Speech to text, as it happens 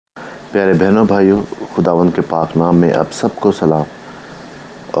پیارے بہنوں بھائیوں، خداوند کے پاک نام میں آپ سب کو سلام،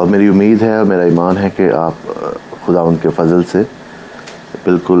 اور میری امید ہے اور میرا ایمان ہے کہ آپ خداوند کے فضل سے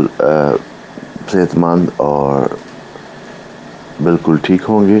بالکل صحت مند اور بالکل ٹھیک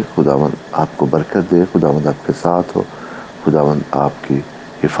ہوں گے۔ خداوند آپ کو برکت دے، خداوند آپ کے ساتھ ہو، خداوند آپ کی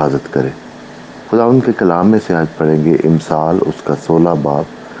حفاظت کرے۔ خداوند کے کلام میں سے آج پڑھیں گے امثال اس کا 16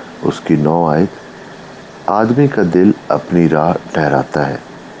 باب اس کی 9 آیت۔ آدمی کا دل اپنی راہ ٹھہراتا ہے،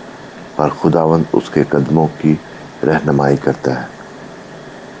 پر خداوند اس کے قدموں کی رہنمائی کرتا ہے۔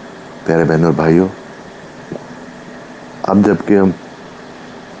 پیارے بہنوں اور بھائیوں، اب جب کہ ہم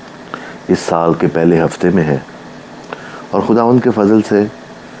اس سال کے پہلے ہفتے میں ہیں اور خداوند کے فضل سے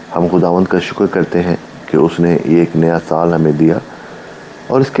ہم خداوند کا شکر کرتے ہیں کہ اس نے یہ ایک نیا سال ہمیں دیا،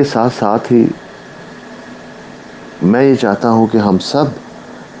 اور اس کے ساتھ ساتھ ہی میں یہ چاہتا ہوں کہ ہم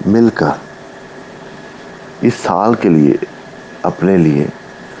سب مل کر اس سال کے لیے اپنے لیے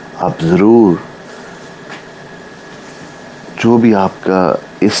آپ ضرور جو بھی آپ کا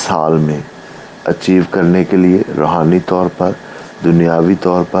اس سال میں اچیو کرنے کے لیے روحانی طور پر، دنیاوی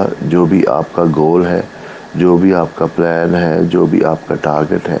طور پر جو بھی آپ کا گول ہے، جو بھی آپ کا پلان ہے، جو بھی آپ کا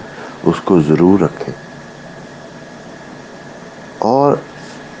ٹارگٹ ہے، اس کو ضرور رکھیں۔ اور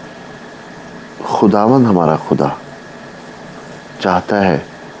خداوند ہمارا خدا چاہتا ہے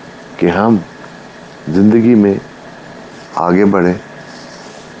کہ ہم زندگی میں آگے بڑھیں،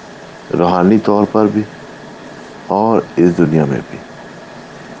 روحانی طور پر بھی اور اس دنیا میں بھی،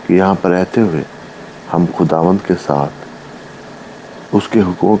 کہ یہاں پر رہتے ہوئے ہم خداوند کے ساتھ اس کے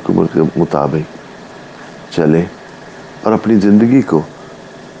حقوق کے مطابق چلیں اور اپنی زندگی کو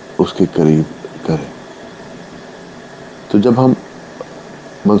اس کے قریب کریں۔ تو جب ہم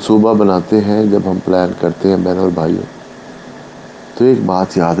منصوبہ بناتے ہیں، جب ہم پلان کرتے ہیں بہنوں اور بھائیوں، تو ایک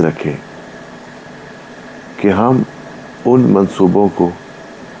بات یاد رکھیں کہ ہم ان منصوبوں کو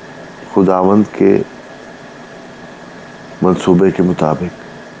خداوند کے منصوبے کے مطابق،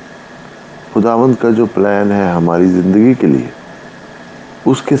 خداوند کا جو پلان ہے ہماری زندگی کے لیے،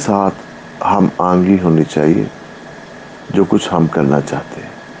 اس کے ساتھ ہم آنگی ہونی چاہیے جو کچھ ہم کرنا چاہتے ہیں۔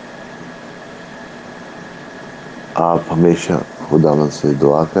 آپ ہمیشہ خداوند سے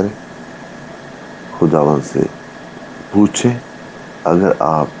دعا کریں، خداوند سے پوچھیں، اگر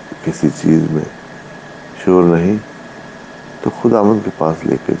آپ کسی چیز میں شور نہیں تو خداوند کے پاس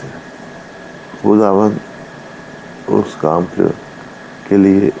لے کے جائیں۔ خداوند اس کام کے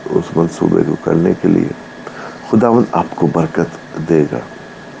لیے، اس منصوبے کو کرنے کے لیے خداوند آپ کو برکت دے گا،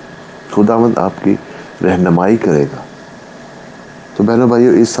 خداوند آپ کی رہنمائی کرے گا۔ تو بہنوں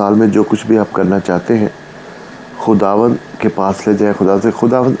بھائیوں، اس سال میں جو کچھ بھی آپ کرنا چاہتے ہیں، خداوند کے پاس لے جائیں، خدا سے،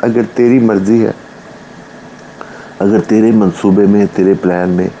 خداوند اگر تیری مرضی ہے، اگر تیرے منصوبے میں، تیرے پلان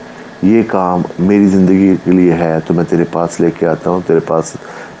میں یہ کام میری زندگی کے لیے ہے، تو میں تیرے پاس لے کے آتا ہوں، تیرے پاس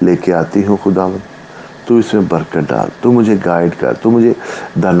لے کے آتی ہوں۔ خداوند تو اس میں برکت ڈال، تو مجھے گائیڈ کر، تو مجھے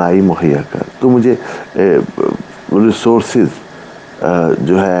دانائی مہیا کر، تو مجھے ریسورسز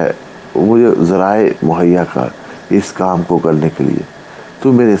جو ہے مجھے ذرائع مہیا کر اس کام کو کرنے کے لیے،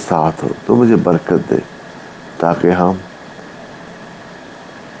 تو میرے ساتھ ہو، تو مجھے برکت دے، تاکہ ہم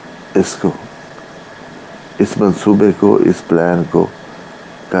اس منصوبے کو، اس پلان کو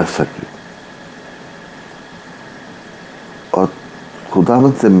کر سکیں، اور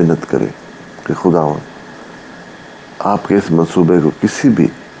خداوند سے منت کریں کہ خداوند آپ کے اس منصوبے کو کسی بھی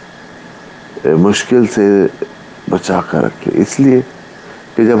مشکل سے بچا کر رکھے، اس لیے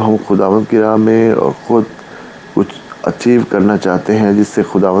کہ جب ہم خداوند کی راہ میں اور خود کچھ اچیو کرنا چاہتے ہیں جس سے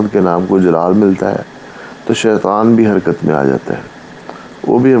خداوند کے نام کو جلال ملتا ہے، تو شیطان بھی حرکت میں آ جاتا ہے،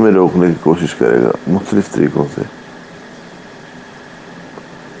 وہ بھی ہمیں روکنے کی کوشش کرے گا مختلف طریقوں سے،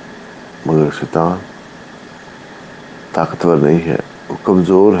 مگر شیطان طاقتور نہیں ہے، وہ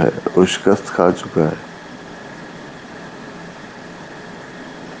کمزور ہے، وہ شکست کھا چکا ہے۔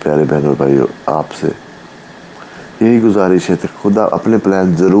 پیارے بہنوں بھائیوں، آپ سے یہی گزارش ہے کہ خدا اپنے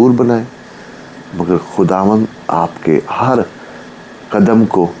پلان ضرور بنائیں، مگر خداوند آپ کے ہر قدم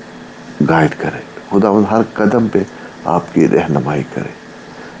کو گائیڈ کرے، خداوند ہر قدم پہ آپ کی رہنمائی کرے،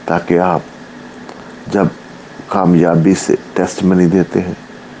 تاکہ آپ جب کامیابی سے ٹیسٹ منی دیتے ہیں،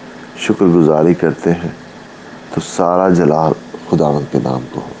 شکر گزاری کرتے ہیں، تو سارا جلال خداوند کے نام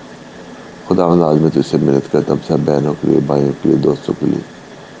کو ہو۔ خداوند آج میں تجھ سے منت کرتا ہوں سب بہنوں کے لیے، بھائیوں کے لیے، دوستوں کے لیے،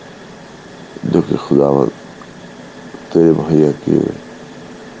 جو کہ خداوند تیرے مہیا کیے ہوئے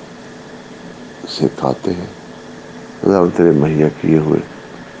سے کھاتے ہیں، خداوند تیرے مہیا کیے ہوئے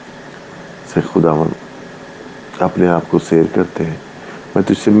سے خداوند اپنے آپ کو سیر کرتے ہیں۔ میں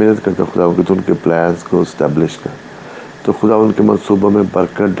تجھ سے منت کرتا ہوں خداوند کہ تو ان کے پلانز کو اسٹیبلش کر، تو خداوند کے منصوبوں میں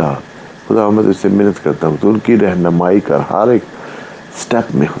برکت ڈال۔ خداوند میں تجھ سے منت کرتا ہوں تو ان کی رہنمائی کر، ہر ایک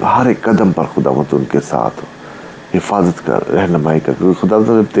اسٹیپ میں ہر ایک قدم پر خداوند ان کے ساتھ ہو، حفاظت کر، رہنمائی کر، کیونکہ خداوند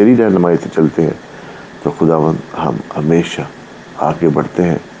جب تیری رہنمائی سے چلتے ہیں تو خداوند ہم ہمیشہ آگے بڑھتے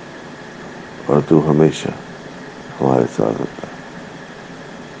ہیں اور تو ہمیشہ ہمارے ساتھ ہوتا ہے۔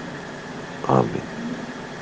 آمین۔